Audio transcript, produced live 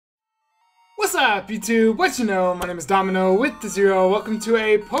What's up, YouTube? What you know? My name is Domino with the Zero. Welcome to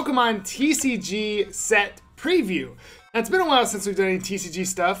a Pokemon TCG set preview. Now, it's been a while since we've done any TCG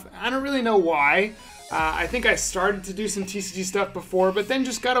stuff. I don't really know why. I think I started to do some TCG stuff before, but then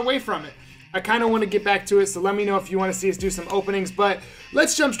just got away from it. I kind of want to get back to it, so let me know if you want to see us do some openings, but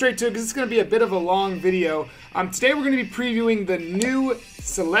let's jump straight to it because it's going to be a bit of a long video. Today we're going to be previewing the new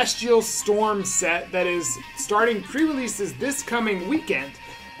Celestial Storm set that is starting pre-releases this coming weekend.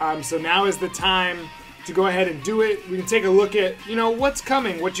 So now is the time to go ahead and do it. We can take a look at, what's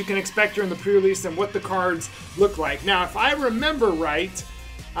coming, what you can expect during the pre-release, and what the cards look like. Now, if I remember right,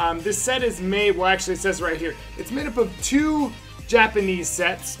 this set is made, well actually it says right here, it's made up of two Japanese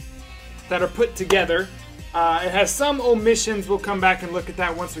sets that are put together. It has some omissions, we'll come back and look at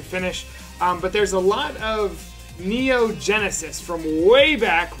that once we finish. But there's a lot of Neo Genesis from way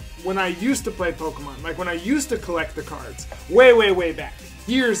back when I used to play Pokemon, like when I used to collect the cards, way back.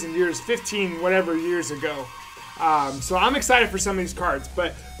 Years and years, 15 whatever years ago. So I'm excited for some of these cards,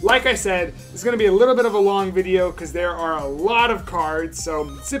 but like I said, it's going to be a little bit of a long video because there are a lot of cards,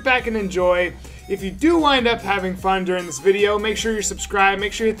 so sit back and enjoy. If you do wind up having fun during this video, make sure you're subscribed,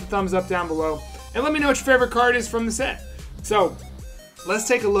 make sure you hit the thumbs up down below, and let me know what your favorite card is from the set. So let's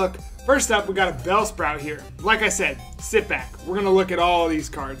take a look. First up, we got a Bellsprout here. Like I said, sit back. We're going to look at all of these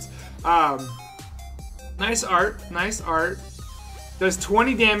cards. Nice art, nice art. Does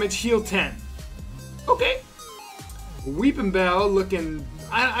 20 damage, heal 10. Okay. Weeping Bell looking...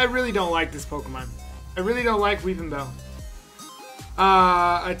 I really don't like this Pokemon. I really don't like Weeping Bell.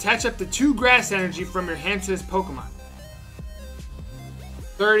 Attach up to 2 grass energy from your hand to this Pokemon.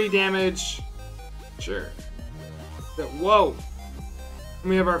 30 damage. Sure. Whoa. And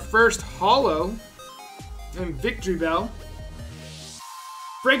we have our first Holo. And Victory Bell.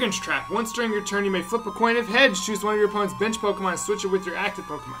 Fragrance Trap. Once during your turn, you may flip a coin. If heads, choose one of your opponent's bench Pokemon and switch it with your active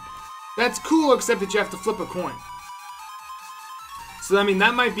Pokemon. That's cool, except that you have to flip a coin. So, I mean,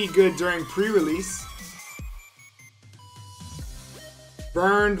 that might be good during pre-release.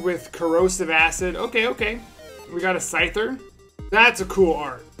 Burned with Corrosive Acid. Okay. We got a Scyther. That's a cool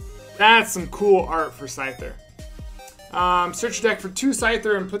art. That's some cool art for Scyther. Search your deck for 2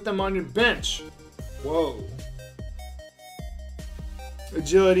 Scyther and put them on your bench. Whoa.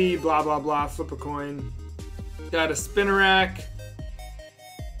 Agility, blah blah blah, flip a coin. Got a Spinarak.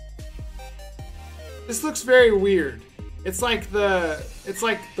 This looks very weird. It's like the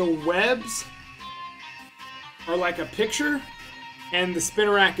webs are like a picture, and the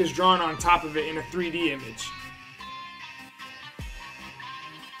Spinarak is drawn on top of it in a 3D image.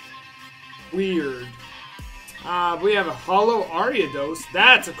 Weird. We have a Holo Ariados.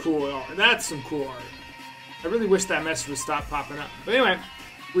 That's a cool art. That's some cool art. I really wish that message would stop popping up. But anyway,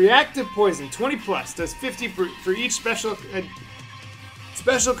 Reactive Poison, 20 plus, does 50 for each special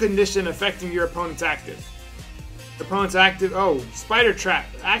condition affecting your opponent's active. Your opponent's active, Spider Trap.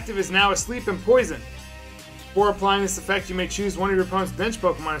 Active is now asleep and poisoned. Before applying this effect, you may choose one of your opponent's bench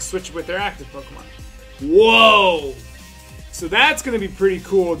Pokemon and switch it with their active Pokemon. Whoa! So that's going to be pretty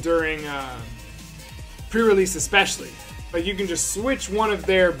cool during pre-release especially. Like you can just switch one of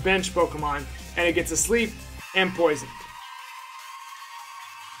their bench Pokemon and it gets asleep and poisoned.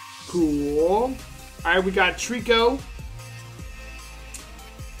 Cool. Alright, we got Trico.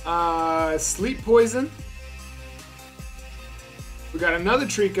 Sleep Poison. We got another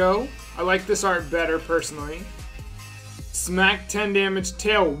Trico. I like this art better, personally. Smack, 10 damage,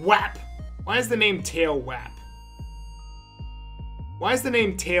 Tail Whap. Why is the name Tail Whap? Why is the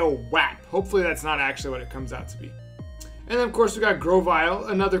name Tail Whap? Hopefully that's not actually what it comes out to be. And then, of course, we got Grovyle.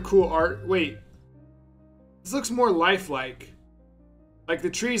 Another cool art. Wait. This looks more lifelike. Like the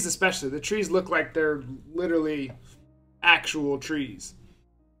trees especially. The trees look like they're literally actual trees.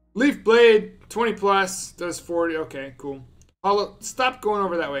 Leaf Blade, 20 plus, does 40. Okay, cool. Holo, stop going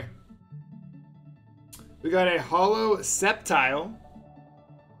over that way. We got a Holo Sceptile.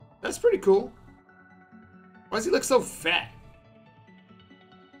 That's pretty cool. Why does he look so fat?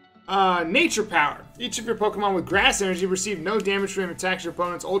 Nature Power. Each of your Pokemon with grass energy receive no damage from attacks your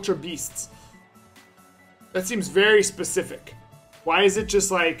opponent's Ultra Beasts. That seems very specific. Why is it just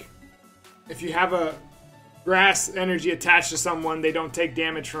like, if you have a grass energy attached to someone, they don't take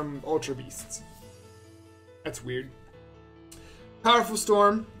damage from Ultra Beasts? That's weird. Powerful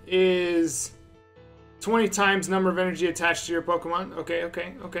Storm is 20 times number of energy attached to your Pokemon.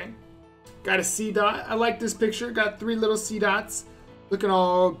 Okay. Got a C-Dot. I like this picture. Got 3 little C-Dots. Looking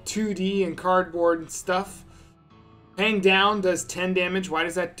all 2D and cardboard and stuff. Hang Down does 10 damage. Why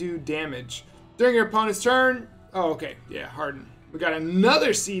does that do damage? During your opponent's turn. Oh, okay. Yeah, Harden. We got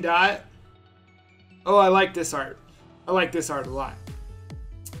another C-Dot. Oh, I like this art. I like this art a lot.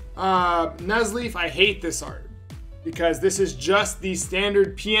 Nuzleaf, I hate this art because this is just the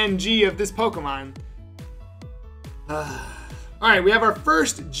standard PNG of this Pokemon. Alright, we have our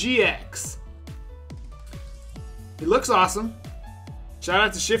first GX. He looks awesome. Shout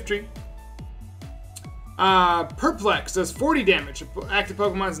out to Shiftry. Perplex does 40 damage. Active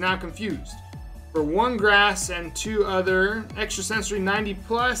Pokemon is now confused. For 1 grass and 2 other. Extra sensory 90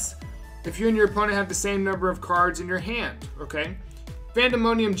 plus. If you and your opponent have the same number of cards in your hand. Okay.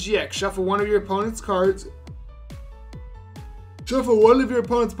 Pandemonium GX. Shuffle one of your opponent's cards. Shuffle one of your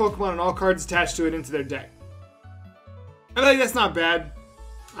opponent's Pokemon and all cards attached to it into their deck. I feel like that's not bad.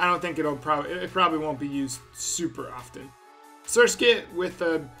 I don't think it probably won't be used super often. Surskit with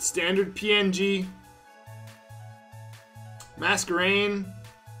a standard PNG. Masquerain.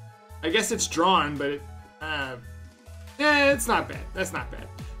 I guess it's drawn, but yeah, it's not bad. That's not bad.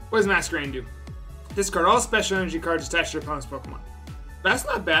 What does Masquerain do? Discard all special energy cards attached to your opponent's Pokemon. That's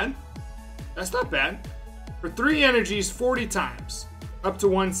not bad. That's not bad. For 3 energies, 40 times. Up to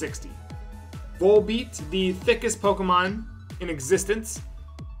 160. Volbeat, the thickest Pokemon in existence.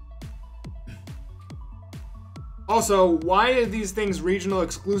 Also, why are these things regional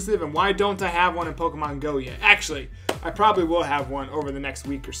exclusive and why don't I have one in Pokemon Go yet? Actually, I probably will have one over the next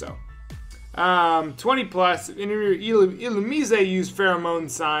week or so. 20 plus. Illumise used Pheromone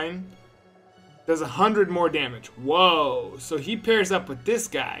Sign. Does 100 more damage. Whoa. So he pairs up with this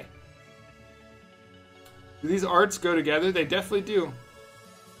guy. Do these arts go together? They definitely do.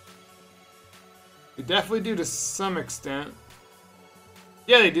 They definitely do to some extent.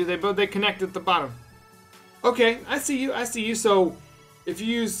 Yeah, they do. They connect at the bottom. Okay, I see you. I see you. So if you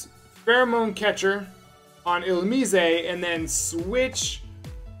use Pheromone Catcher on Illumise and then switch,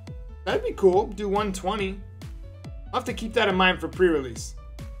 that'd be cool. Do 120. I'll have to keep that in mind for pre-release.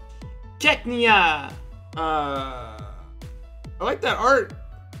 Cacnea. I like that art.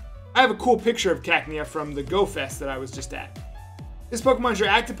 I have a cool picture of Cacnea from the Go Fest that I was just at. This Pokemon, your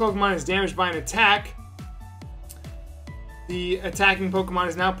active Pokemon is damaged by an attack. The attacking Pokemon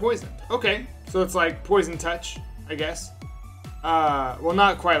is now poisoned. Okay, so it's like Poison Touch, I guess. Well,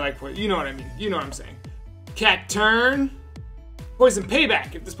 not quite like Poison. You know what I mean. You know what I'm saying. Cat Turn. Poison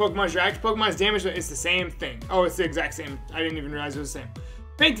Payback. If this Pokemon is your active Pokemon is damaged, it's the same thing. Oh, it's the exact same. I didn't even realize it was the same.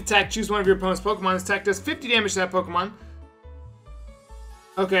 Faint Attack. Choose one of your opponent's Pokemon. This attack does 50 damage to that Pokemon.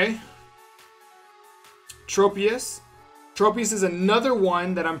 Okay. Tropius. Tropius is another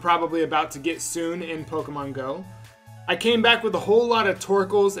one that I'm probably about to get soon in Pokemon Go. I came back with a whole lot of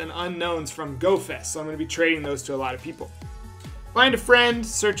Torkles and Unknowns from Go Fest, so I'm going to be trading those to a lot of people. Find a friend,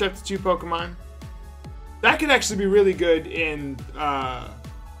 search up to 2 Pokemon. That could actually be really good in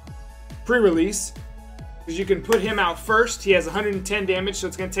pre-release, because you can put him out first. He has 110 damage, so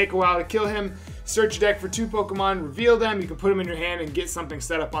it's going to take a while to kill him. Search your deck for 2 Pokemon, reveal them, you can put them in your hand and get something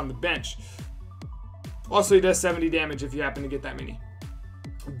set up on the bench. Also, he does 70 damage if you happen to get that many.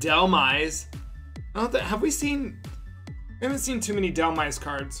 Delmise. Have we seen... We haven't seen too many Delmise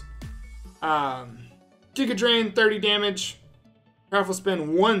cards. Giga Drain, 30 damage. Powerful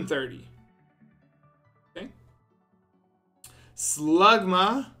Spin, 130. Okay.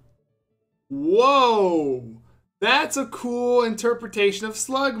 Slugma. Whoa! That's a cool interpretation of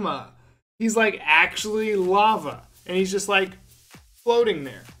Slugma. He's like actually lava. And he's just like floating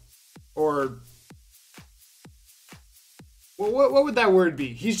there. Or... Well, what would that word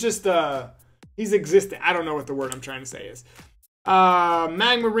be? He's just... He's existent. I don't know what the word I'm trying to say is.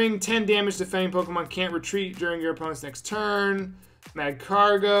 Magma Ring, 10 damage. Defending Pokemon can't retreat during your opponent's next turn.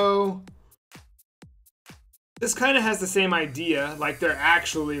 Magcargo. This kind of has the same idea. Like, they're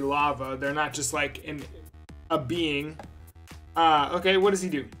actually lava. They're not just like a being. Okay, what does he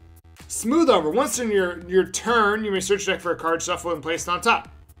do? Smooth Over. Once in your turn, you may search your deck for a card, shuffle, and place it on top.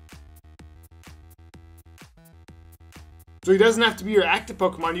 So he doesn't have to be your active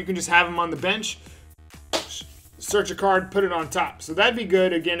Pokemon. You can just have him on the bench, search a card, put it on top. So that'd be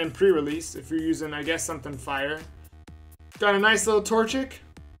good, again, in pre-release, if you're using, I guess, something fire. Got a nice little Torchic.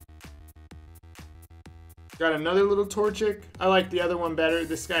 Got another little Torchic. I like the other one better.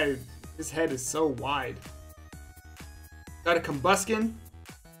 This guy, his head is so wide. Got a Combuskin.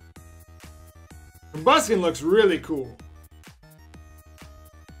 Combuskin looks really cool.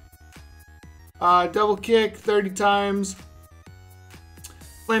 Double Kick, 30 times.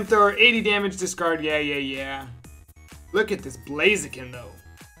 Flamethrower, 80 damage, discard. Yeah. Look at this Blaziken, though.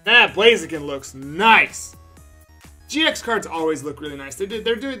 That Blaziken looks nice. GX cards always look really nice. They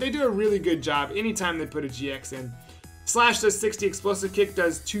do a really good job anytime they put a GX in. Slash does 60, Explosive Kick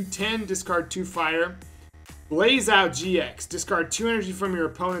does 210, discard 2 fire. Blaze Out GX, discard 2 energy from your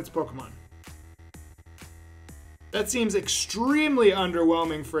opponent's Pokemon. That seems extremely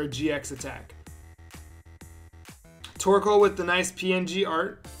underwhelming for a GX attack. Torkoal with the nice PNG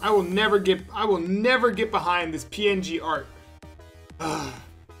art. I will never get behind this PNG art.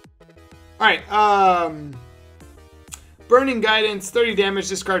 Alright, Burning Guidance, 30 damage,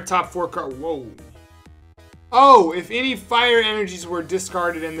 discard top 4 card. Whoa. Oh, if any fire energies were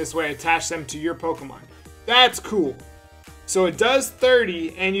discarded in this way, attach them to your Pokemon. That's cool. So it does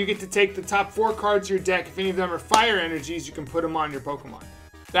 30, and you get to take the top 4 cards of your deck. If any of them are fire energies, you can put them on your Pokemon.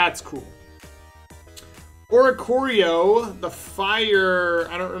 That's cool. Oricorio, the fire,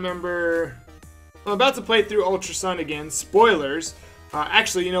 I don't remember. I'm about to play through Ultra Sun again. Spoilers.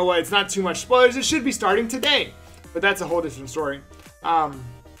 Actually, you know what? It's not too much spoilers. It should be starting today. But that's a whole different story. I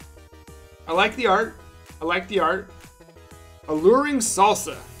like the art. I like the art. Alluring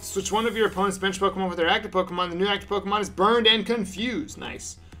Salsa. Switch one of your opponent's bench Pokemon with their active Pokemon. The new active Pokemon is burned and confused.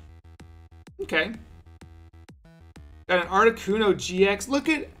 Nice. Okay. Got an Articuno GX. Look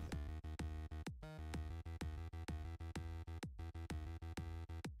at...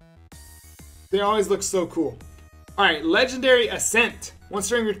 They always look so cool. Alright, Legendary Ascent. Once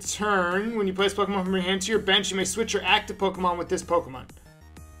during your turn, when you place Pokemon from your hand to your bench, you may switch your active Pokemon with this Pokemon.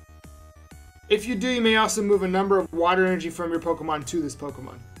 If you do, you may also move a number of water energy from your Pokemon to this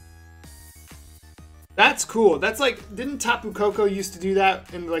Pokemon. That's cool. That's like, didn't Tapu Koko used to do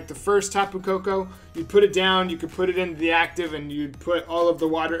that in like the first Tapu Koko? You'd put it down, you could put it into the active, and you'd put all of the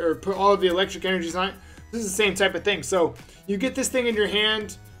water, or put all of the electric energies on it. This is the same type of thing. So you get this thing in your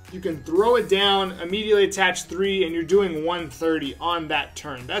hand, you can throw it down, immediately attach 3, and you're doing 130 on that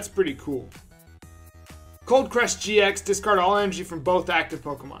turn. That's pretty cool. Cold Crush GX, discard all energy from both active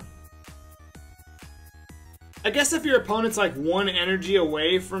Pokemon. I guess if your opponent's like 1 energy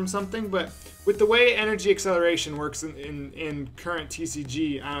away from something, but with the way energy acceleration works in current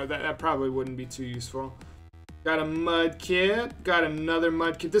TCG, that probably wouldn't be too useful. Got a Mudkip, got another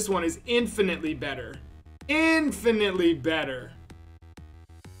Mudkip. This one is infinitely better. Infinitely better.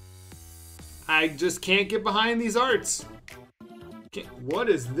 I just can't get behind these arts. What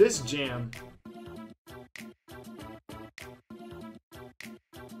is this jam?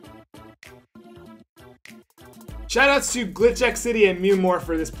 Shoutouts to GlitchX City and Mewmore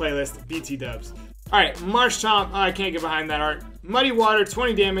for this playlist. BT dubs. Alright, Marshtomp. Oh, I can't get behind that art. Muddy Water,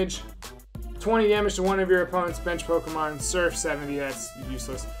 20 damage. 20 damage to one of your opponent's bench Pokemon. Surf, 70. That's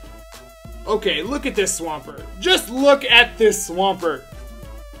useless. Okay, look at this Swampert. Just look at this Swampert.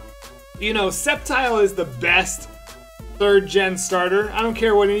 You know, Sceptile is the best 3rd gen starter. I don't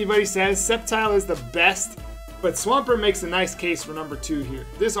care what anybody says. Sceptile is the best. But Swampert makes a nice case for number 2 here.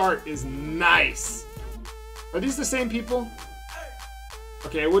 This art is nice. Are these the same people?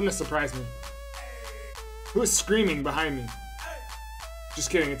 Okay, it wouldn't have surprised me. Who is screaming behind me? Just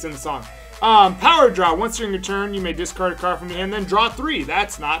kidding, it's in the song. Power Draw. Once during your turn, you may discard a card from your hand, then draw 3.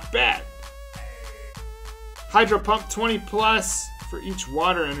 That's not bad. Hydro Pump, 20 plus for each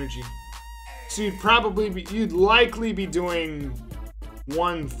water energy. So you'd likely be doing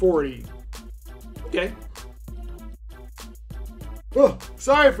 140. Okay. Oh,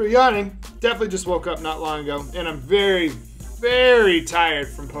 sorry for yawning. Definitely just woke up not long ago, and I'm very, very tired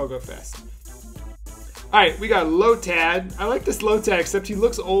from Pogo Fest. Alright, we got Lotad. I like this Lotad, except he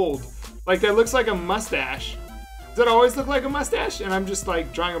looks old. Like, that looks like a mustache. Does that always look like a mustache? And I'm just,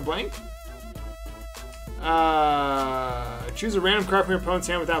 like, drawing a blank? Choose a random card from your opponent's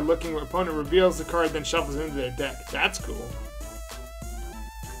hand without looking. Your opponent reveals the card, then shuffles it into their deck. That's cool.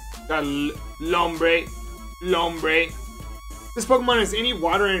 Got Lombre. Lombre. This Pokemon has any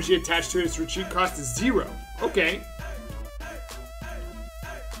water energy attached to it. Its retreat cost is 0. Okay.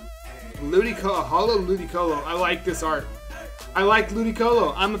 Ludicolo. Hollow Ludicolo. I like this art. I like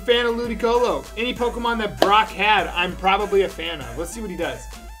Ludicolo. I'm a fan of Ludicolo. Any Pokemon that Brock had, I'm probably a fan of. Let's see what he does.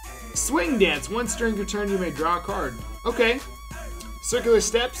 Swing Dance. Once during your turn, you may draw a card. Okay. Circular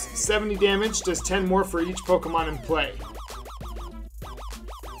Steps. 70 damage. Does 10 more for each Pokemon in play.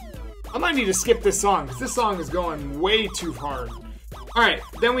 I might need to skip this song, because this song is going way too hard. Alright,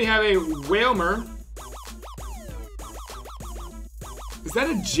 then we have a Wailmer. Is that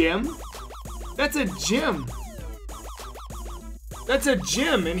a gym? That's a gym. That's a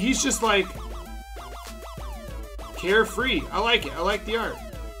gym, and he's just like carefree. I like it. I like the art.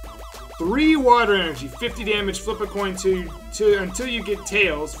 3 water energy, 50 damage, flip a coin to until you get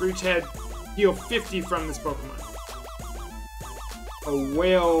tails. For each head, heal 50 from this Pokemon. A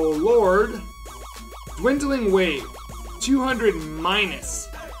Whale Lord. Dwindling Wave. 200 minus.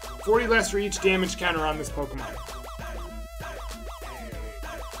 40 less for each damage counter on this Pokemon.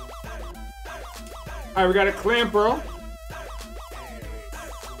 Alright, we got a Clamperl.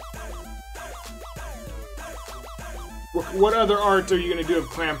 what other art are you gonna do of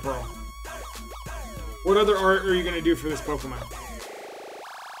Clamperl? What other art are you gonna do for this Pokemon?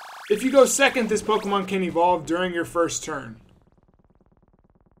 If you go second, this Pokemon can evolve during your first turn.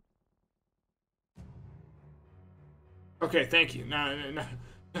 Okay, thank you. Now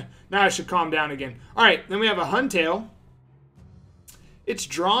I should calm down again. Alright, then we have a Huntail. It's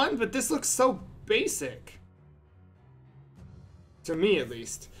drawn, but this looks so basic. To me, at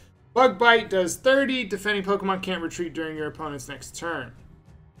least. Bug Bite does 30. Defending Pokemon can't retreat during your opponent's next turn.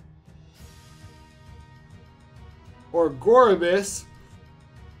 Or Gorobus.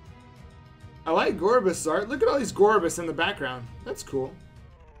 I like Gorobus' art. Look at all these Gorobus in the background. That's cool.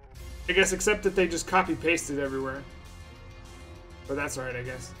 I guess except that they just copy-pasted everywhere. But that's alright, I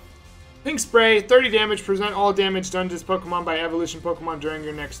guess. Pink Spray, 30 damage. Prevent all damage done to this Pokemon by evolution Pokemon during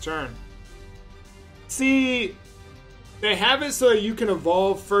your next turn. See, they have it so that you can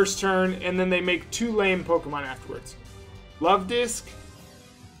evolve first turn, and then they make 2 lame Pokemon afterwards. Love Disc.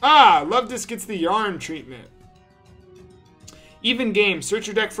 Ah, Love Disc gets the Yarn treatment. Even game. Search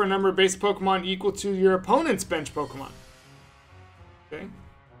your deck for a number of base Pokemon equal to your opponent's bench Pokemon. Okay.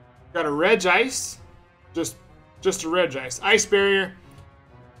 Got a Regice. Just a Regice. Ice Barrier.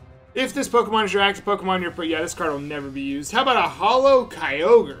 If this Pokemon is your active Pokemon, yeah, this card will never be used. How about a Hollow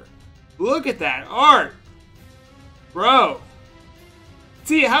Kyogre? Look at that art. Bro.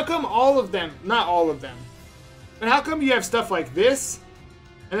 See, how come all of them, not all of them, but how come you have stuff like this,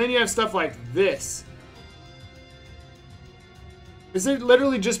 and then you have stuff like this? Is it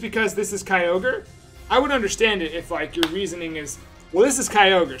literally just because this is Kyogre? I would understand it if, like, your reasoning is, well, this is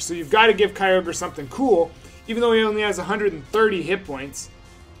Kyogre, so you've got to give Kyogre something cool, even though he only has 130 hit points.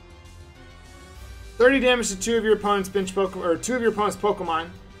 30 damage to 2 of your opponent's bench Pokemon, or 2 of your opponent's Pokemon.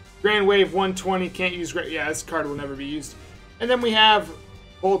 Grand Wave 120, can't use, yeah, this card will never be used. And then we have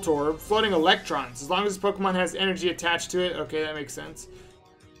Voltorb, Floating Electrons. As long as this Pokemon has energy attached to it, okay, that makes sense.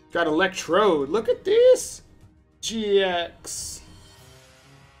 Got Electrode, look at this! GX.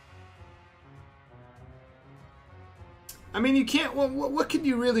 I mean, you can't, what can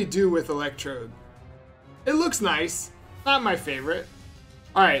you really do with Electrode? It looks nice, not my favorite.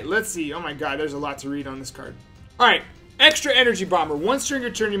 Alright, let's see. Oh my god, there's a lot to read on this card. Alright, Extra Energy Bomber. Once during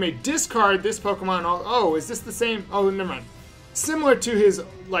your turn, you may discard this Pokemon. Oh, is this the same? Oh, never mind. Similar to his,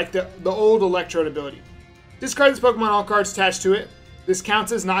 like, the old Electrode ability. Discard this Pokemon, all cards attached to it. This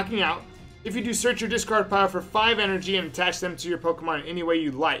counts as knocking out. If you do, search your discard pile for 5 energy and attach them to your Pokemon in any way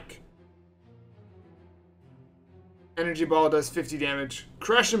you like. Energy Ball does 50 damage.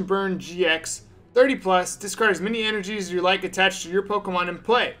 Crush and Burn GX. 30 plus, discard as many energies as you like attached to your Pokemon in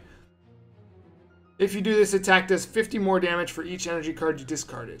play. If you do this, attack does 50 more damage for each energy card you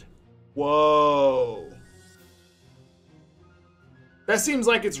discarded. Whoa. That seems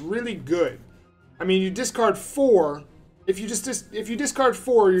like it's really good. I mean, you discard 4. If you discard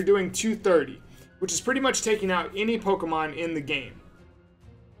 4, you're doing 230, which is pretty much taking out any Pokemon in the game.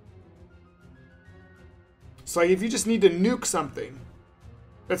 So like, if you just need to nuke something,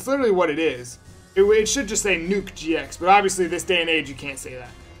 that's literally what it is. It should just say Nuke GX, but obviously this day and age you can't say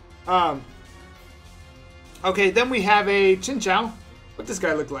that. Okay, then we have a Chinchou. What does this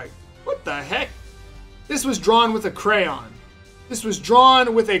guy look like? What the heck? This was drawn with a crayon. This was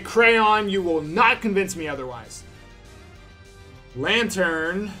drawn with a crayon. You will not convince me otherwise.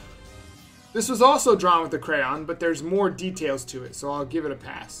 Lantern. This was also drawn with a crayon, but there's more details to it, so I'll give it a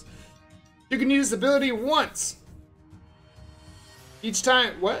pass. You can use this ability once. Each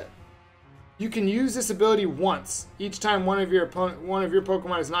time, what? You can use this ability once. Each time one of your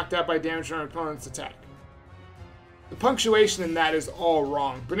Pokemon is knocked out by damage on an opponent's attack. The punctuation in that is all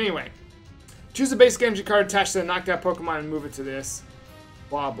wrong. But anyway, choose a basic energy card attached to a knocked out Pokemon and move it to this.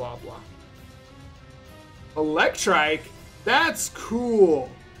 Blah, blah, blah. Electrike? That's cool.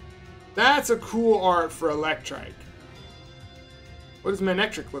 That's a cool art for Electrike. What does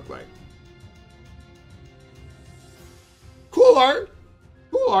Manectric look like? Cool art.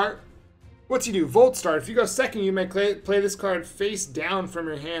 Cool art. What's he do? Volt Start. If you go second, you may play this card face down from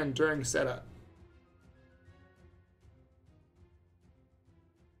your hand during setup.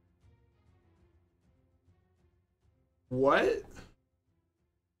 What?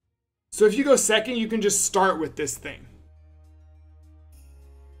 So if you go second, you can just start with this thing.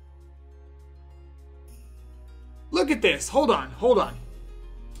 Look at this. Hold on. Hold on.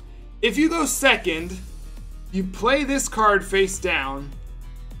 If you go second, you play this card face down,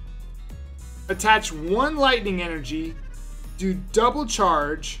 attach 1 lightning energy, do double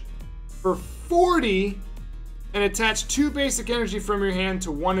charge for 40, and attach 2 basic energy from your hand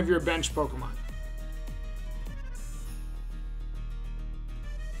to one of your bench Pokemon.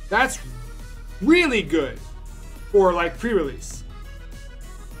 That's really good. for like pre-release.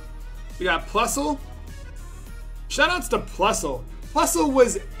 We got Plusle. Shoutouts to Plusle. Plusle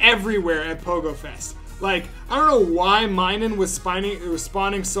was everywhere at Pogo Fest. Like, I don't know why Minun was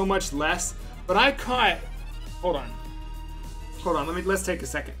spawning so much less, but I caught. Hold on. Let's take a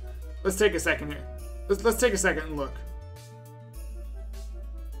second. Let's take a second here. Let's take a second and look.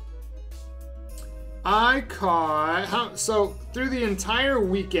 I caught, so through the entire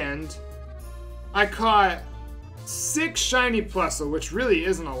weekend, I caught 6 shiny Plusle, which really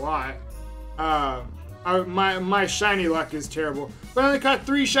isn't a lot. My shiny luck is terrible. But I only caught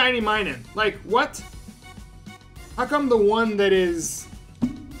 3 shiny Minun. Like, what? How come the one that is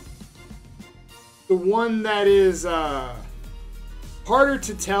harder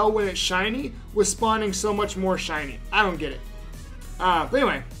to tell when it's shiny was spawning so much more shiny? I don't get it. But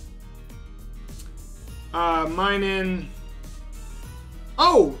anyway. Minun.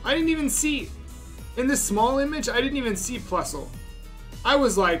 Oh, I didn't even see, in this small image, I didn't even see Plusle. I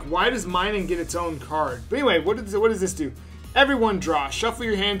was like, why does Minun get its own card? But anyway, what does this do? Everyone draw. Shuffle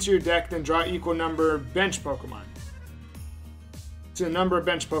your hand to your deck, then draw equal number bench Pokemon. To the number of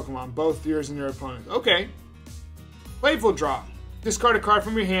bench Pokemon, both yours and your opponent's. Okay. Playful draw. Discard a card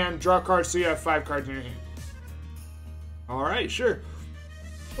from your hand, draw cards so you have 5 cards in your hand. Alright, sure.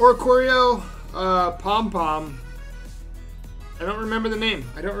 Oricorio, Pom Pom. I don't remember the name.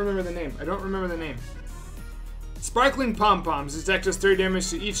 Sparkling Pom Poms. This deck does 30 damage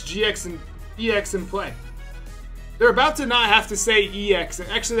to each GX and EX in play. They're about to not have to say EX. And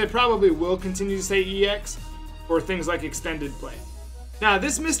actually, they probably will continue to say EX for things like extended play. Now,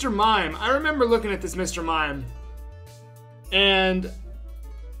 this Mr. Mime, I remember looking at this Mr. Mime, and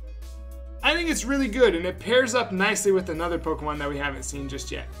I think it's really good, and it pairs up nicely with another Pokemon that we haven't seen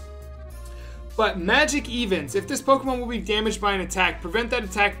just yet. But Magic Evens. If this Pokemon will be damaged by an attack, prevent that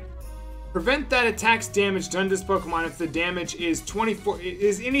attack's damage done to this Pokemon if the damage is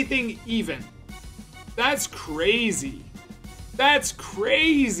anything even. That's crazy. That's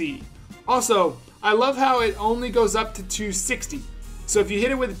crazy. Also, I love how it only goes up to 260. So if you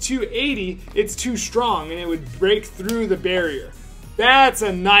hit it with a 280, it's too strong and it would break through the barrier. That's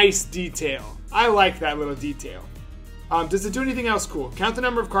a nice detail. I like that little detail. Does it do anything else cool? Count the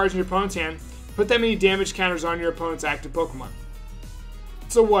number of cards in your opponent's hand. Put that many damage counters on your opponent's active Pokemon.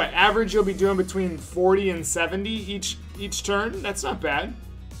 So what? Average you'll be doing between 40 and 70 each turn? That's not bad.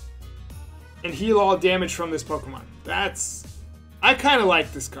 And heal all damage from this Pokemon. I kind of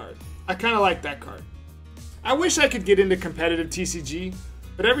like this card. I kind of like that card. I wish I could get into competitive TCG,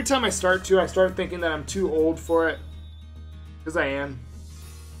 but every time I start thinking that I'm too old for it. Because I am.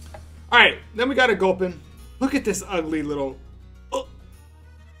 Alright, then we got a Gulpin. Look at this ugly little...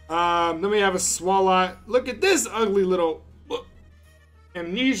 then we have a Swalot. Look at this ugly little...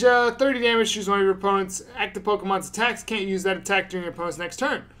 Amnesia. 30 damage. Choose one of your opponent's active Pokemon's attacks. Can't use that attack during your opponent's next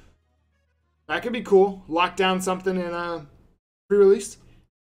turn. That could be cool. Lock down something in pre-release.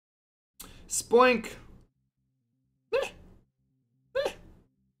 Spoink.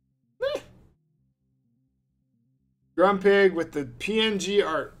 Grumpig with the PNG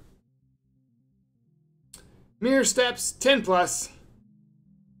art. Mirror Steps, 10+.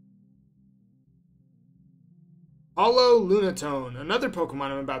 Hollow Lunatone, another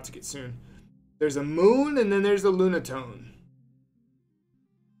Pokemon I'm about to get soon. There's a Moon, and then there's a Lunatone.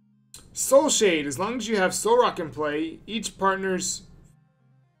 Soul Shade, as long as you have Soul Rock in play, each partner's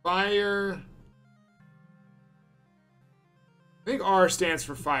fire... I think R stands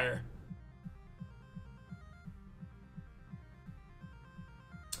for fire.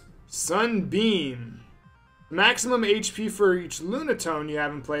 Sunbeam. Maximum HP for each Lunatone you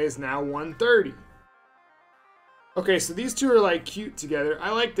have in play is now 130. Okay, so these two are like cute together.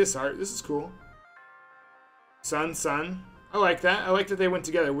 I like this art. This is cool. Sun. I like that. I like that they went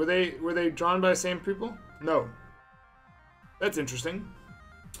together. Were they drawn by the same people? No. That's interesting.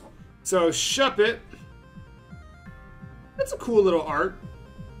 So Shuppet. That's a cool little art.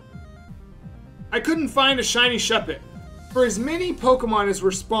 I couldn't find a shiny Shuppet. For as many Pokemon as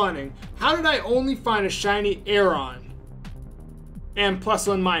were spawning, how did I only find a shiny Aeron and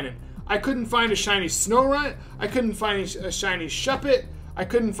Plusle and Minun? I couldn't find a shiny Snorunt. I couldn't find a shiny Shuppet. I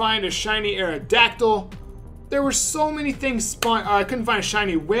couldn't find a shiny Aerodactyl. There were so many things spawn. I couldn't find a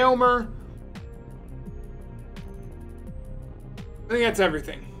shiny Wailmer. I think that's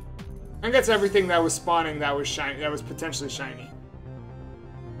everything. I think that's everything that was spawning that was shiny, that was potentially shiny.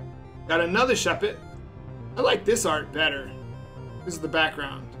 Got another Shuppet. I like this art better. This is the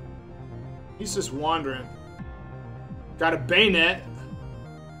background. He's just wandering. Got a Bayonet.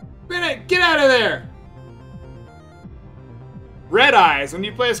 Bayonet, get out of there! Red Eyes. When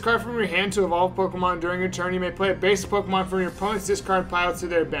you play this card from your hand to evolve Pokemon during your turn, you may play a basic Pokemon from your opponent's discard pile to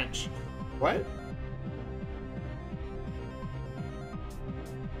their bench. What?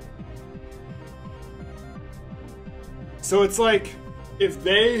 So it's like, if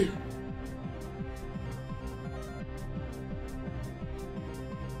they...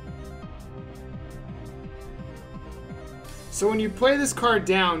 So when you play this card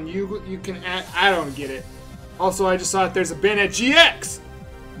down, you can add... I don't get it. Also, I just saw that there's a bin at GX!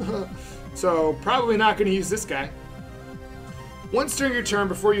 So, probably not going to use this guy. Once during your turn,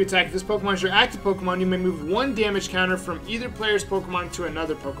 before you attack, if this Pokemon is your active Pokemon, you may move 1 damage counter from either player's Pokemon to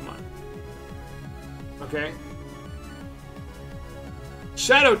another Pokemon. Okay.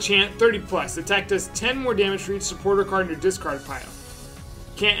 Shadow Chant, 30+. Attack does 10 more damage for each supporter card in your discard pile.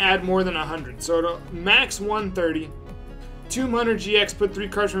 Can't add more than 100. So it'll max 130. 200 GX, put 3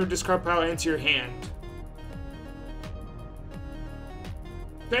 cards from your discard pile into your hand.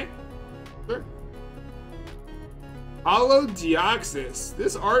 Okay. Sure. Hollow Deoxys.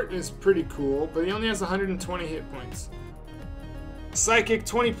 This art is pretty cool, but he only has 120 hit points. Psychic,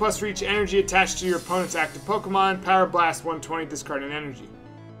 20+ for each energy attached to your opponent's active Pokemon. Power Blast, 120, discard an energy.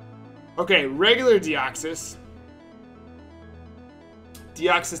 Okay, regular Deoxys.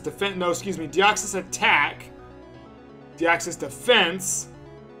 Deoxys defense. No, excuse me. Deoxys attack. Deoxys defense.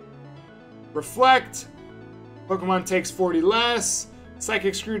 Reflect. Pokemon takes 40 less.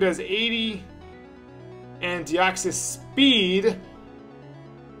 Psychic Screw does 80. And Deoxys speed.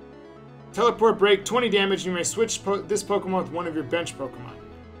 Teleport break, 20 damage. You may switch this Pokemon with one of your bench Pokemon.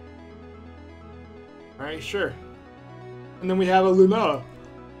 Alright, sure. And then we have a Lunala.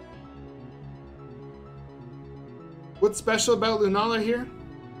 What's special about Lunala here?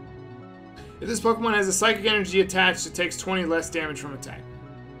 If this Pokemon has a Psychic Energy attached, it takes 20 less damage from attack.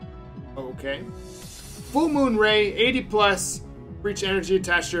 Okay. Full Moon Ray, 80+ for each energy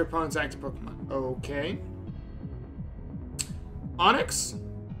attached to your opponent's active Pokemon. Okay. Onyx.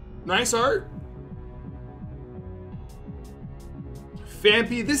 Nice art.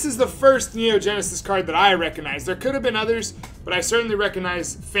 Phanpy. This is the first Neo Genesis card that I recognize. There could have been others, but I certainly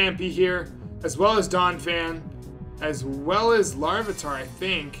recognize Phanpy here, as well as Donphan, as well as Larvitar, I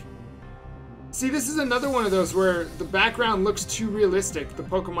think. See, this is another one of those where the background looks too realistic. The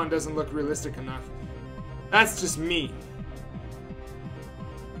Pokemon doesn't look realistic enough. That's just me.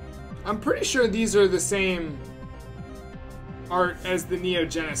 I'm pretty sure these are the same art as the Neo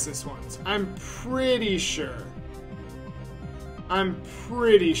Genesis ones. I'm pretty sure. Alright,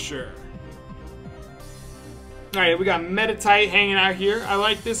 we got Metatite hanging out here. I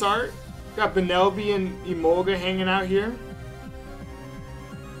like this art. Got Benelby and Emolga hanging out here.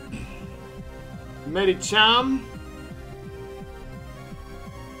 Medicham.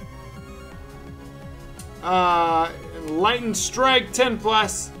 Lightning Strike, 10+.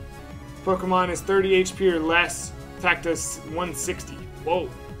 Pokemon is 30 HP or less. Attack does 160. Whoa.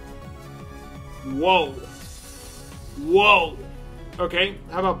 Whoa. Whoa. Okay,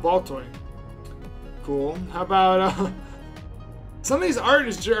 how about Baltoy? Cool. How about, some of these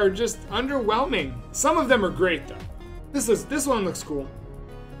artists are just underwhelming. Some of them are great, though. This one looks cool.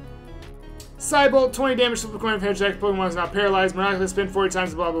 Cybolt, 20 damage to the Pokemon if attack Pokemon is not paralyzed. Miraculous spin 40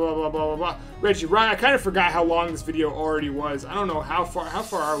 times, blah, blah, blah, blah, blah, blah, blah. Regirock, I kind of forgot how long this video already was. I don't know how far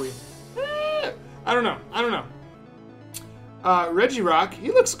are we? I don't know. Regirock,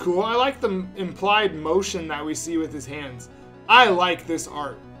 he looks cool. I like the implied motion that we see with his hands. I like this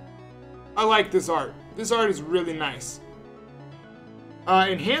art. This art is really nice.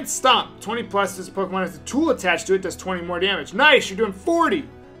 Enhanced Stomp, 20+. This Pokemon has a tool attached to it, does 20 more damage. Nice, you're doing 40.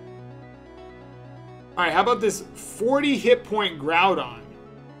 Alright, how about this 40 hit point Groudon?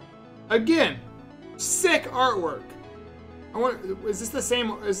 Again, sick artwork. Is this the same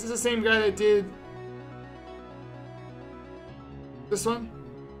guy that did this one?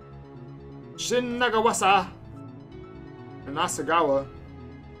 Shin Nagawasa. And Nasagawa.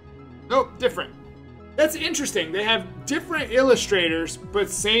 Nope, different. That's interesting. They have different illustrators, but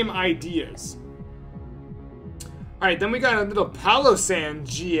same ideas. Alright, then we got a little Palossand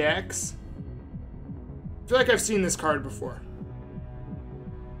GX. I feel like I've seen this card before.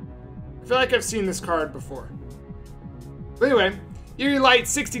 But anyway, Eerie Light,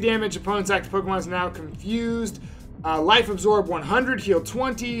 60 damage. Opponent's active Pokemon is now confused. Life Absorb, 100. Heal,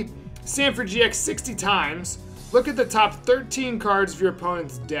 20. Sanford GX, 60 times. Look at the top 13 cards of your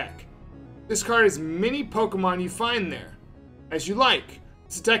opponent's deck. This card is many Pokemon you find there, as you like.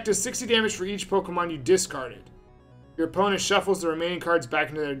 This attack does 60 damage for each Pokemon you discarded. Your opponent shuffles the remaining cards back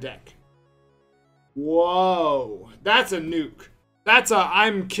into their deck. Whoa, that's a nuke. That's a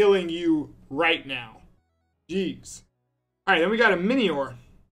I'm killing you right now. Jeez. All right, then we got a Minior.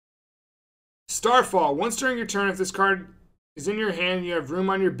 Starfall. Once during your turn, if this card is in your hand and you have room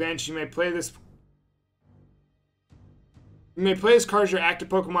on your bench, you may play this. You may play this card as your active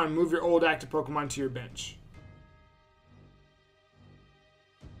Pokemon and move your old active Pokemon to your bench.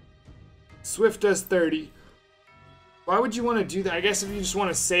 Swift does 30. Why would you want to do that? I guess if you just want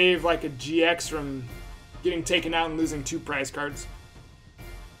to save like a GX from getting taken out and losing 2 prize cards.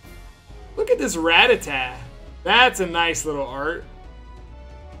 Look at this Rattata. That's a nice little art.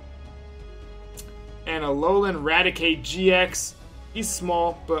 And a Alolan Raticate GX. He's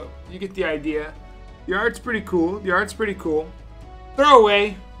small, but you get the idea. The art's pretty cool. The art's pretty cool.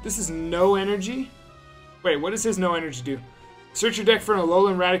 Throwaway. This is no energy. Wait, what does his no energy do? Search your deck for an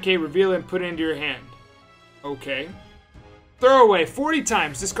Alolan Raticate, reveal it, and put it into your hand. Okay. Throwaway. 40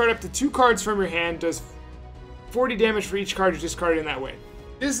 times. Discard up to 2 cards from your hand. Does 40 damage for each card you discarded in that way.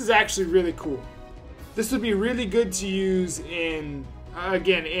 This is actually really cool. This would be really good to use in,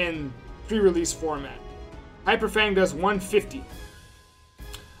 again, in pre-release format. Hyper Fang does 150.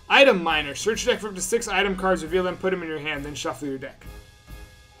 Item Miner. Search your deck for up to 6 item cards, reveal them, put them in your hand, then shuffle your deck.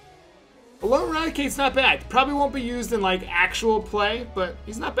 Alolan Raticate's not bad. Probably won't be used in like actual play, but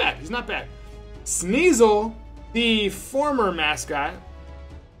he's not bad. He's not bad. Sneasel, the former mascot.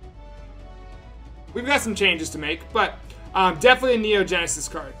 We've got some changes to make, but definitely a Neo Genesis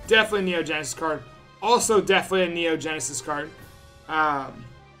card. Definitely a Neo Genesis card. Also definitely a Neo Genesis card.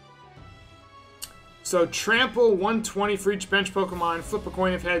 So trample 120 for each bench Pokemon. Flip a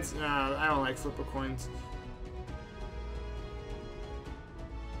coin if heads. I don't like flip a coins.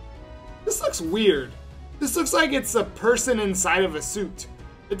 This looks weird. This looks like it's a person inside of a suit.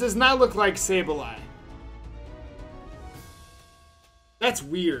 It does not look like Sableye. That's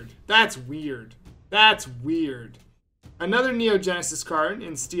weird. That's weird. That's weird. Another Neo Genesis card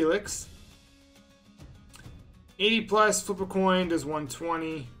in Steelix. 80 plus, flip a coin, does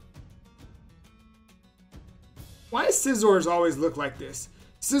 120. Why does Scizor's always look like this?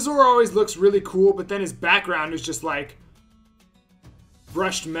 Scizor always looks really cool, but then his background is just like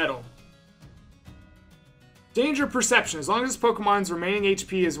brushed metal. Danger Perception. As long as this Pokemon's remaining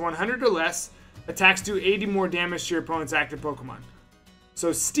HP is 100 or less, attacks do 80 more damage to your opponent's active Pokemon.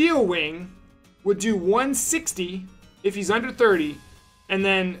 So Steel Wing would do 160 if he's under 30, and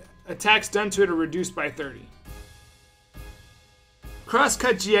then attacks done to it are reduced by 30.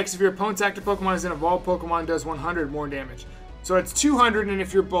 Crosscut GX, if your opponent's active Pokemon is an evolved Pokemon, does 100 more damage. So it's 200, and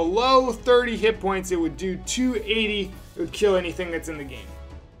if you're below 30 hit points, it would do 280. It would kill anything that's in the game.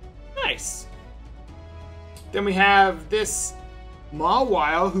 Nice. Then we have this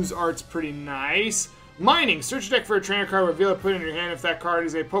Mawile, whose art's pretty nice. Mining. Search your deck for a trainer card, reveal it, put it in your hand. If that card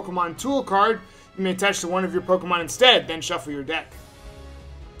is a Pokemon tool card, you may attach to one of your Pokemon instead, then shuffle your deck.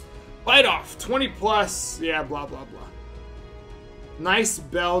 Bite Off. 20 plus. Yeah, blah, blah, blah. Nice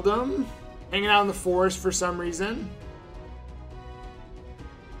Beldum. Hanging out in the forest for some reason.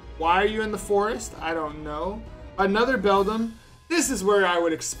 Why are you in the forest? I don't know. Another Beldum. This is where I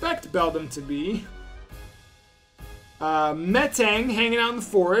would expect Beldum to be. Metang hanging out in the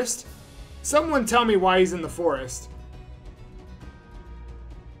forest. Someone tell me why he's in the forest.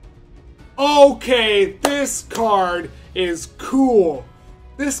 Okay, this card is cool.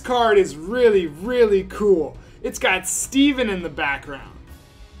 This card is really, really cool. It's got Steven in the background.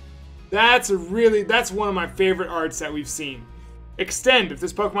 That's one of my favorite arts that we've seen. Extend. If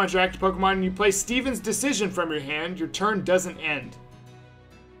this Pokemon's your active Pokemon and you play Steven's Decision from your hand, your turn doesn't end.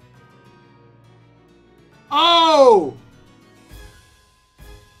 Oh!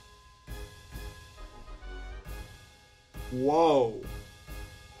 Whoa.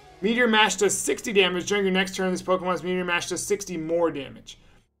 Meteor Mash does 60 damage. During your next turn, this Pokemon's Meteor Mash does 60 more damage.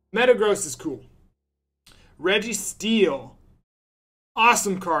 Metagross is cool. Registeel.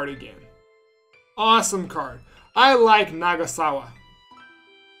 Awesome card again. Awesome card. I like Nagasawa.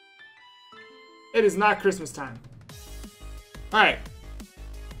 It is not Christmas time. Alright.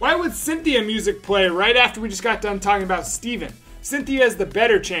 Why would Cynthia music play right after we just got done talking about Steven? Cynthia is the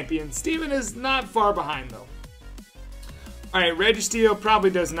better champion. Steven is not far behind though. Alright, Registeel probably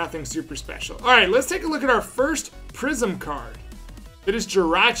does nothing super special. Alright, let's take a look at our first Prism card. It is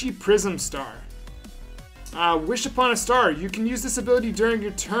Jirachi Prism Star. Wish Upon a Star. You can use this ability during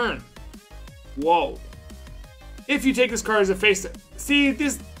your turn. Whoa. If you take this card as a face... See,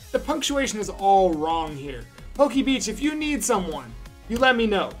 the punctuation is all wrong here. Pokebeach, if you need someone, you let me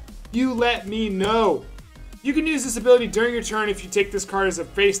know. You let me know. You can use this ability during your turn if you take this card as a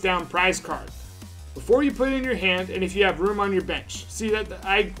face-down prize card. Before you put it in your hand, and if you have room on your bench. See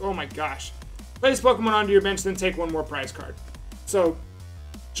that? Oh my gosh. Play this Pokemon onto your bench, then take one more prize card. So,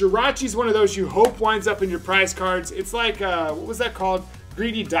 Jirachi's one of those you hope winds up in your prize cards. It's like, what was that called?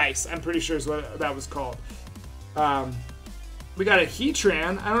 Greedy Dice, I'm pretty sure is what that was called. We got a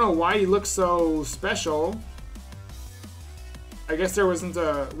Heatran. I don't know why he looks so special. I guess there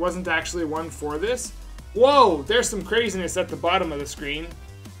wasn't actually one for this. Whoa, there's some craziness at the bottom of the screen.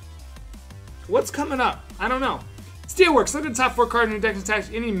 What's coming up? I don't know. Steelworks. Look at the top 4 cards in your deck and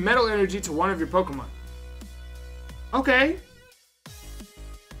attach any metal energy to one of your Pokemon. Okay.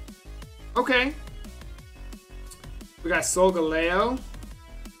 Okay. We got Solgaleo.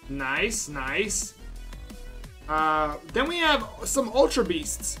 Nice, nice. Then we have some Ultra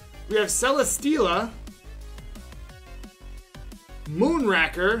Beasts. We have Celesteela,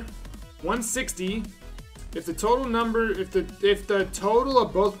 Moonraker, 160. If the total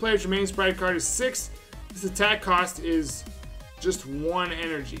of both players' remaining sprite card is 6, this attack cost is just 1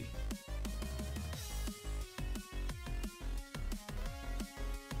 energy.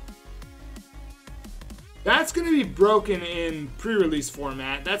 That's going to be broken in pre-release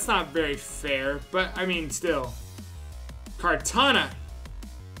format. That's not very fair, but I mean, still. Kartana.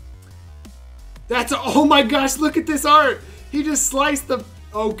 That's, oh my gosh, look at this art. He just sliced the,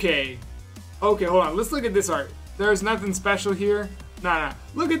 okay. Okay, hold on, let's look at this art. There's nothing special here. Nah.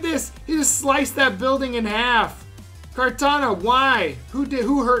 Look at this, he just sliced that building in half. Kartana, why?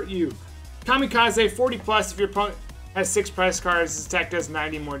 Who hurt you? Kamikaze, 40 plus. If your opponent has 6 prize cards, this attack does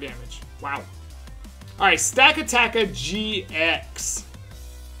 90 more damage. Wow. Alright, Stack Attacka GX.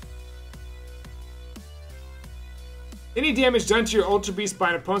 Any damage done to your Ultra Beast by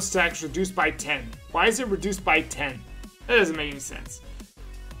an opponent's attack is reduced by 10. Why is it reduced by 10? That doesn't make any sense.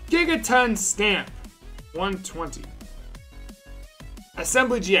 Gigaton Stamp, 120.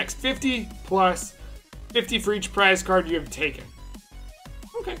 Assembly GX, 50 plus, 50 for each prize card you have taken.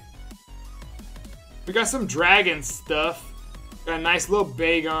 Okay. We got some dragon stuff. Got a nice little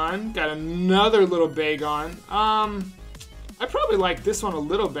Bagon. Got another little Bagon. I probably like this one a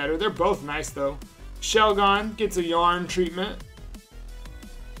little better. They're both nice though. Shelgon gets a yarn treatment.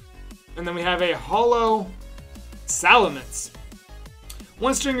 And then we have a Holo Salamence.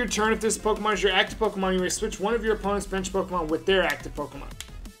 Once during your turn, if this Pokemon is your active Pokemon, you may switch one of your opponent's bench Pokemon with their active Pokemon.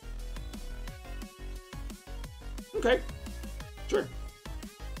 Okay. Sure.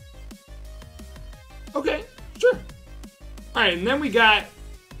 Okay. Sure. Alright, and then we got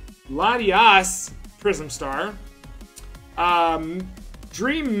Latias Prism Star.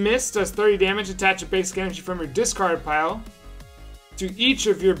 Dream Mist does 30 damage. Attach a basic energy from your discard pile to each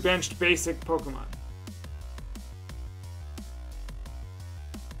of your benched basic Pokemon.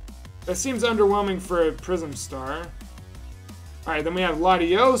 That seems underwhelming for a Prism Star. Alright, then we have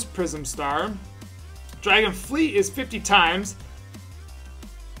Latios Prism Star. Dragon Fleet is 50 times.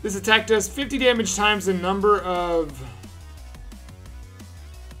 This attack does 50 damage times the number of...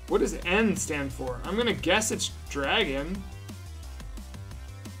 What does N stand for? I'm gonna guess it's Dragon.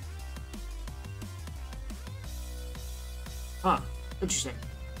 Huh. Interesting.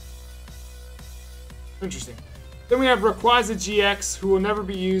 Interesting. Then we have Rayquaza GX, who will never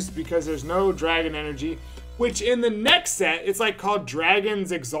be used because there's no Dragon energy. Which in the next set, it's like called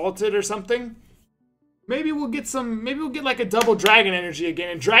Dragons Exalted or something. Maybe we'll get some, maybe we'll get like a double Dragon energy again.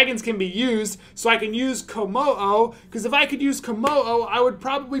 And Dragons can be used, so I can use Komo-o. Because if I could use Komo-o, I would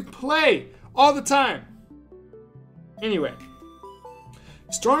probably play all the time. Anyway.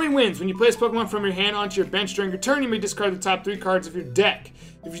 Storming Winds. When you place Pokemon from your hand onto your bench during your turn, you may discard the top 3 cards of your deck.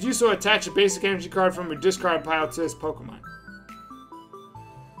 If you do so, attach a basic energy card from your discard pile to this Pokemon.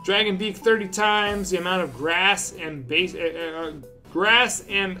 Dragon Beak 30 times the amount of grass and grass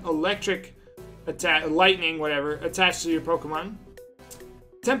and electric attack, lightning, whatever, attached to your Pokemon.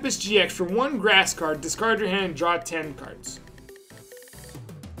 Tempest GX. For 1 grass card, discard your hand and draw 10 cards.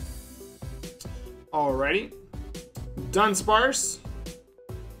 Alrighty. Dunsparce.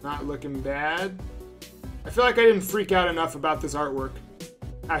 Not looking bad. I feel like I didn't freak out enough about this artwork.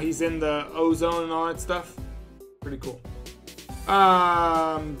 How he's in the ozone and all that stuff. Pretty cool.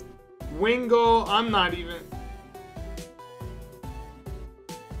 Wingull, I'm not even...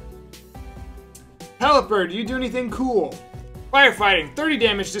 Pelipper, do you do anything cool? Firefighting, 30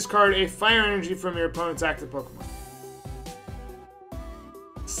 damage, discard a fire energy from your opponent's active Pokemon.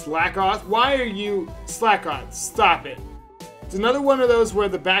 Slackoth, why are you... Slackoth, stop it. It's another one of those where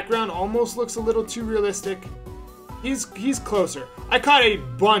the background almost looks a little too realistic. He's closer. I caught a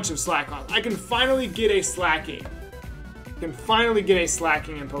bunch of Slackoth. I can finally get a slacking. In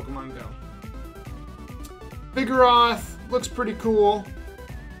Pokemon Go. Vigoroth looks pretty cool.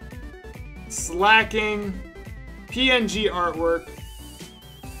 Slacking. PNG artwork.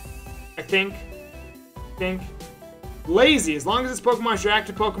 I think. Lazy. As long as this Pokemon is your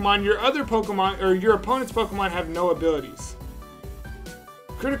active Pokemon, your other Pokemon, or your opponent's Pokemon have no abilities.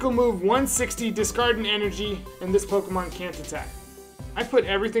 Critical move 160, discard an energy, and this Pokemon can't attack. I put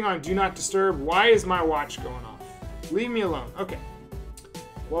everything on Do Not Disturb. Why is my watch going off? Leave me alone. Okay.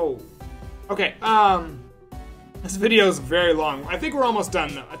 Whoa. Okay, this video is very long. I think we're almost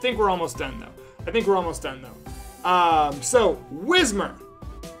done, though. So, Whismur.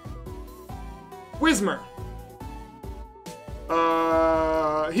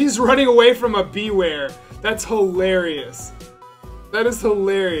 He's running away from a Beware. That's hilarious. That is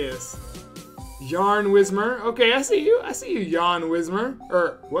hilarious. Yarn Whismur. Okay, I see you. Yarn Whismur.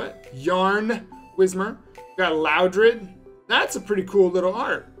 Or, what? Yarn Whismur. Got Loudred. That's a pretty cool little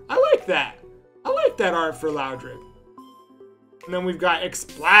art. I like that. I like that art for Loudred. And then we've got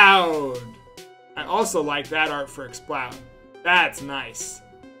Explode. I also like that art for Explode. That's nice.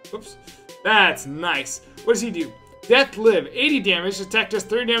 Whoops. That's nice. What does he do? Death Live. 80 damage. Attack does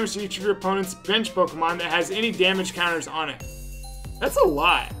 30 damage to each of your opponent's bench Pokemon that has any damage counters on it. That's a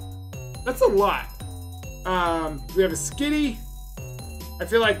lot. That's a lot. We have a Skitty. I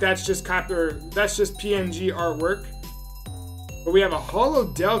feel like that's just PNG artwork. But we have a Hollow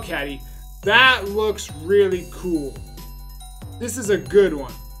Delcatty. That looks really cool. This is a good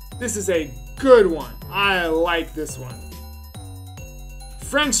one. This is a good one. I like this one.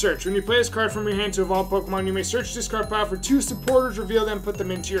 Friend Search. When you play this card from your hand to evolve Pokemon, you may search this card pile for 2 supporters, reveal them, put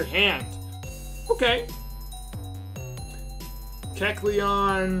them into your hand. Okay.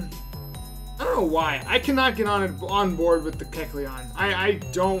 Kecleon. I don't know why. I cannot get on board with the Kecleon. I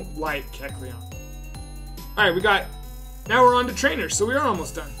don't like Kecleon. Alright, now we're on to trainers, so we are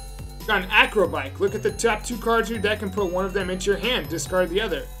almost done. We got an Acrobike. Look at the top 2 cards of your deck and put one of them into your hand. Discard the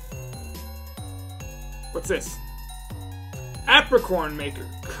other. What's this? Apricorn Maker.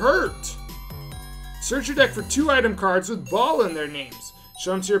 Kurt. Search your deck for 2 item cards with ball in their names.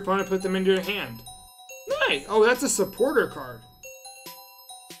 Show them to your opponent, put them into your hand. Nice. Oh, that's a supporter card.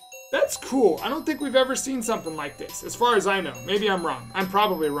 That's cool. I don't think we've ever seen something like this, as far as I know. Maybe I'm wrong. I'm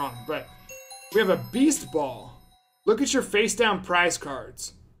probably wrong, but we have a Beast Ball. Look at your face-down prize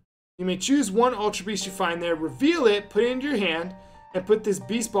cards. You may choose one Ultra Beast you find there, reveal it, put it into your hand, and put this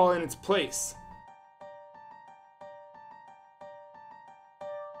Beast Ball in its place.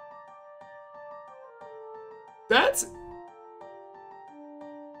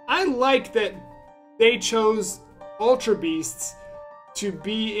 I like that they chose Ultra Beasts to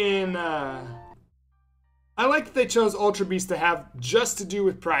be in, I like that they chose Ultra Beasts to have just to do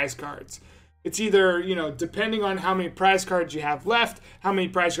with prize cards. It's either, you know, depending on how many prize cards you have left, how many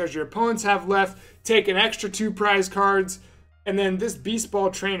prize cards your opponents have left, take an extra 2 prize cards, and then this Beast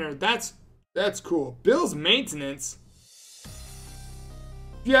Ball trainer, that's cool. Bill's Maintenance.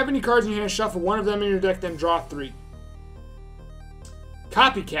 If you have any cards in your hand, shuffle one of them in your deck, then draw 3.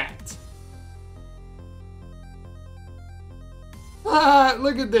 Copycat.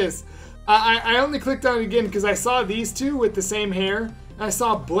 Look at this. I only clicked on it again because I saw these 2 with the same hair. And I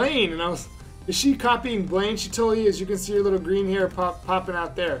saw Blaine, and is she copying Blaine? She totally is. You can see her little green hair popping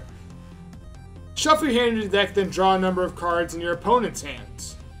out there. Shuffle your hand into the deck, then draw a number of cards in your opponent's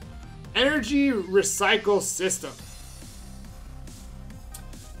hands. Energy Recycle System.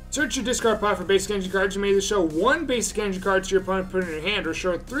 Search your discard pile for basic energy cards. You may either show 1 basic energy card to your opponent, put it in your hand, or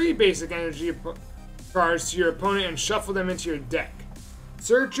show 3 basic energy cards to your opponent and shuffle them into your deck.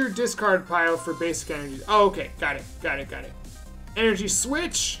 Search your discard pile for basic energy. Oh, okay. Got it. Energy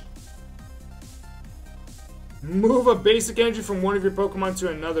Switch. Move a basic energy from one of your Pokemon to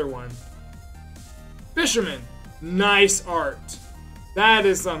another one. Fisherman. Nice art. That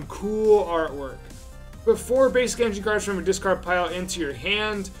is some cool artwork. Put 4 basic energy cards from your discard pile into your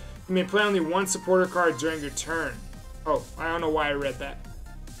hand. You may play only 1 supporter card during your turn. Oh, I don't know why I read that.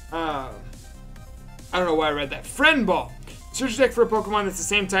 Friend Ball. Search your deck for a Pokemon that's the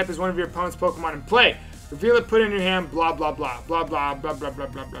same type as one of your opponent's Pokemon and play. Reveal it, put it in your hand, blah, blah, blah. Blah, blah, blah, blah, blah,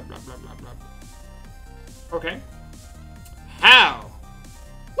 blah, blah, blah, blah, blah, blah. Okay. How?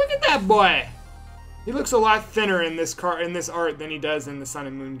 Look at that boy. He looks a lot thinner in this art than he does in the Sun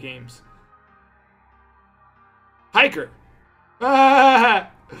and Moon games. Hiker.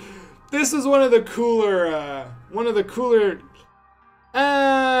 This was one of the cooler,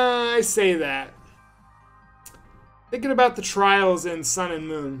 I say that. Thinking about the trials in Sun and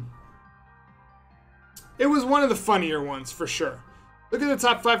Moon. It was one of the funnier ones, for sure. Look at the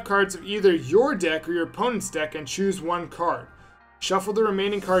top 5 cards of either your deck or your opponent's deck and choose 1 card. Shuffle the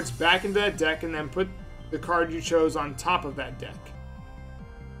remaining cards back into that deck and then put the card you chose on top of that deck.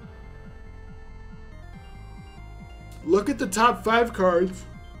 Look at the top 5 cards.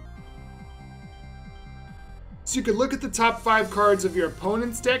 So you could look at the top 5 cards of your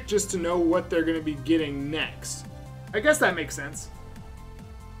opponent's deck just to know what they're going to be getting next. I guess that makes sense.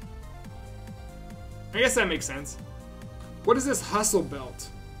 What is this Hustle Belt?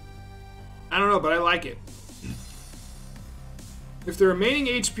 I don't know, but I like it. If the remaining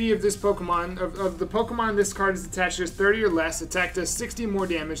HP of this Pokemon, of the Pokemon this card is attached to is 30 or less, attack does 60 more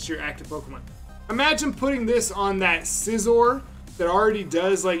damage to your active Pokemon. Imagine putting this on that Scizor that already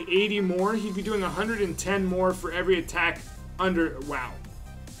does like 80 more. He'd be doing 110 more for every attack under, wow.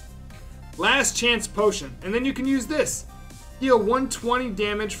 Last Chance Potion, and then you can use this. Heal 120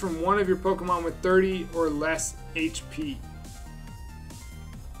 damage from one of your Pokemon with 30 or less HP.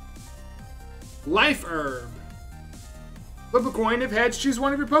 Life Herb. Flip a coin. If heads, choose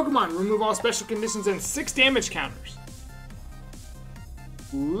one of your Pokemon. Remove all special conditions and 6 damage counters.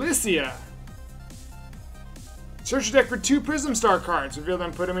 Lycia. Search your deck for 2 Prism Star cards. Reveal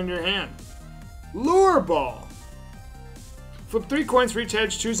them, put them in your hand. Lure Ball. Flip 3 coins for each head.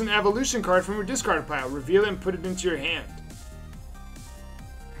 Choose an evolution card from your discard pile. Reveal it and put it into your hand.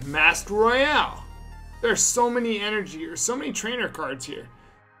 Masked Royale. There are so many energy or so many trainer cards here.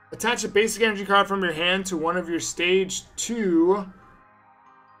 Attach a basic energy card from your hand to one of your stage 2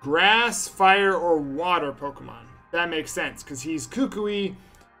 grass, fire, or water Pokemon. That makes sense because he's Kukui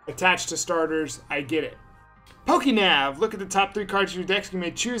attached to starters. I get it. Pokénav. Look at the top 3 cards of your deck. You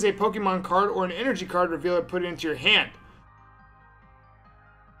may choose a Pokemon card or an energy card, reveal it, put it into your hand.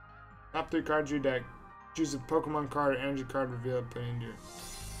 Top 3 cards of your deck. Choose a Pokemon card or energy card, reveal it, put it into your...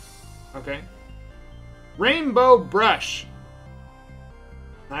 Okay. Rainbow Brush.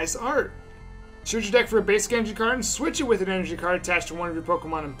 Nice art. Search your deck for a basic energy card and switch it with an energy card attached to one of your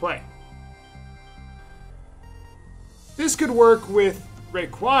Pokemon in play. This could work with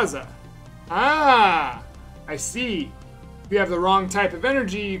Rayquaza. Ah, I see. If you have the wrong type of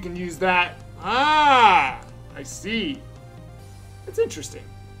energy, you can use that. Ah, I see. That's interesting.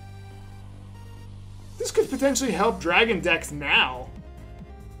 This could potentially help Dragon decks now.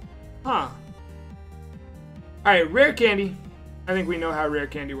 Huh. Alright, Rare Candy. I think we know how Rare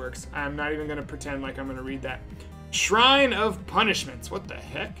Candy works. I'm not even going to pretend like I'm going to read that. Shrine of Punishments. What the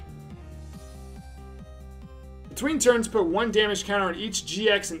heck? Between turns, put 1 damage counter on each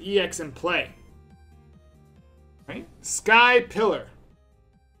GX and EX in play. Right? Sky Pillar.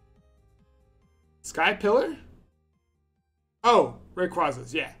 Sky Pillar? Oh,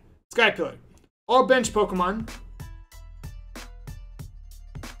 Rayquazas, yeah. Sky Pillar. All bench Pokemon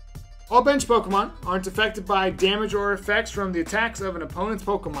aren't affected by damage or effects from the attacks of an opponent's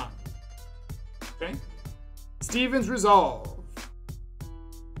Pokemon. Okay? Steven's Resolve.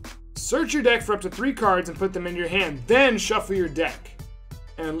 Search your deck for up to 3 cards and put them in your hand. Then shuffle your deck.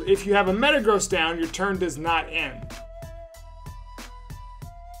 And if you have a Metagross down, your turn does not end.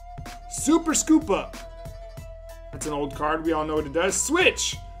 Super Scoop Up. That's an old card. We all know what it does.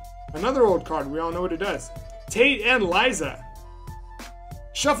 Switch. Another old card. We all know what it does. Tate and Liza.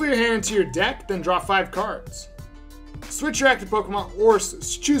 Shuffle your hand into your deck, then draw 5 cards. Switch your active Pokemon, or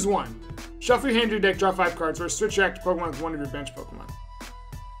choose one. Shuffle your hand to your deck, draw 5 cards, or switch your active Pokemon with one of your bench Pokemon.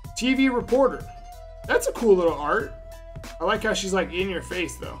 TV Reporter. That's a cool little art. I like how she's like in your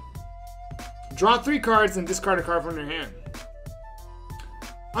face though. Draw 3 cards and discard a card from your hand.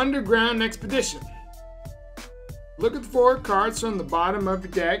 Underground Expedition. Look at the 4 cards from the bottom of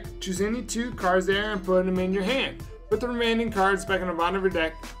your deck. Choose any 2 cards there and put them in your hand. Put the remaining cards back on the bottom of your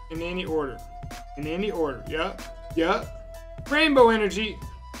deck in any order. In any order. Yup. Yup. Rainbow Energy.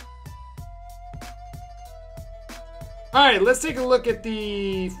 Alright, let's take a look at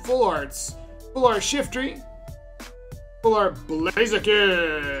the full arts. Full art Shiftry. Full art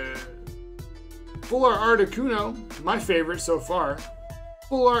Blaziken. Full art Articuno. My favorite so far.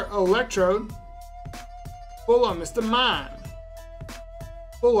 Full art Electrode. Full art Mr. Mime.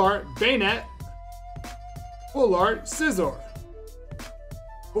 Full art Bayonet. Full art Scizor.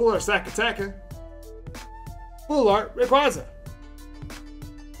 Full art Sakataka. Full art Rayquaza.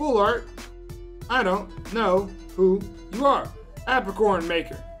 Full art I don't know who you are. Apricorn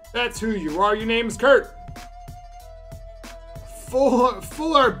Maker. That's who you are. Your name is Kurt.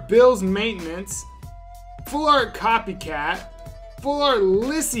 Full art Bill's Maintenance. Full art Copycat. Full art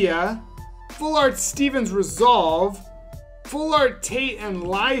Lycia. Full art Steven's Resolve. Full art Tate and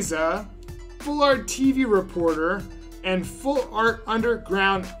Liza. Full art TV Reporter, and full art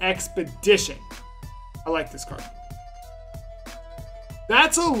Underground Expedition. I like this card.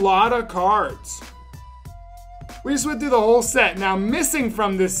 That's a lot of cards. We just went through the whole set. Now missing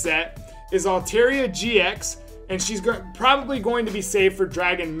from this set is Altaria GX, and she's probably going to be saved for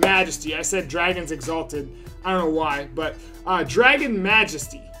Dragon Majesty. I said Dragon's Exalted. I don't know why, but Dragon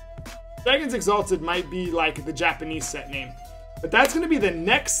Majesty. Dragons Exalted might be like the Japanese set name. But that's going to be the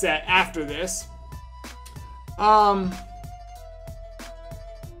next set after this.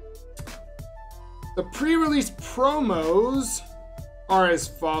 The pre-release promos are as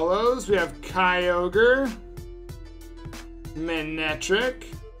follows. We have Kyogre, Manectric,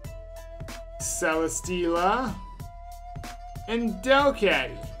 Celesteela, and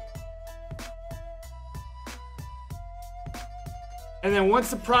Delcatty. And then once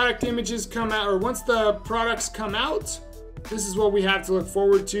the product images come out, or once the products come out, this is what we have to look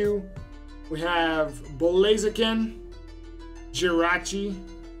forward to. We have Blaziken, Jirachi,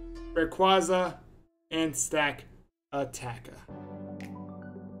 Rayquaza, and Stack Attacker.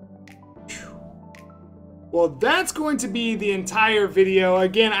 Well, that's going to be the entire video.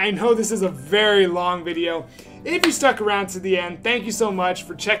 Again, I know this is a very long video. If you stuck around to the end, thank you so much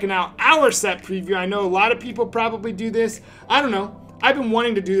for checking out our set preview. I know a lot of people probably do this. I don't know. I've been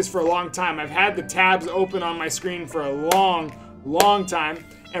wanting to do this for a long time. I've had the tabs open on my screen for a long time.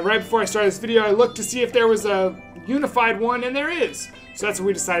 And right before I started this video, I looked to see if there was a unified one, and there is. So that's what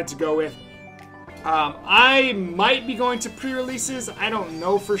we decided to go with. I might be going to pre-releases. I don't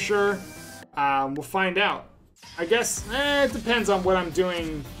know for sure. We'll find out. I guess it depends on what I'm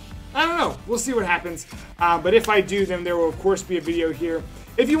doing. I don't know. We'll see what happens. But if I do, then there will of course be a video here.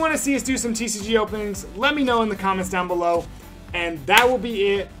 If you want to see us do some TCG openings, let me know in the comments down below. And that will be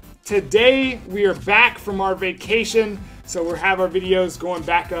it. Today we are back from our vacation, so we'll have our videos going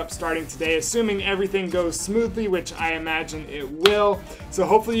back up starting today, assuming everything goes smoothly, which I imagine it will. So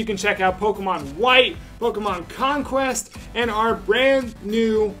hopefully you can check out Pokemon White, Pokemon Conquest, and our brand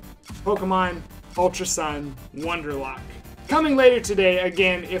new Pokemon Ultra Sun Wonderlock. Coming later today,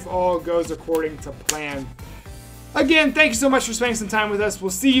 again, if all goes according to plan. Again, thank you so much for spending some time with us.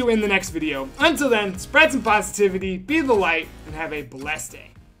 We'll see you in the next video. Until then, spread some positivity, be the light, and have a blessed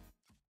day.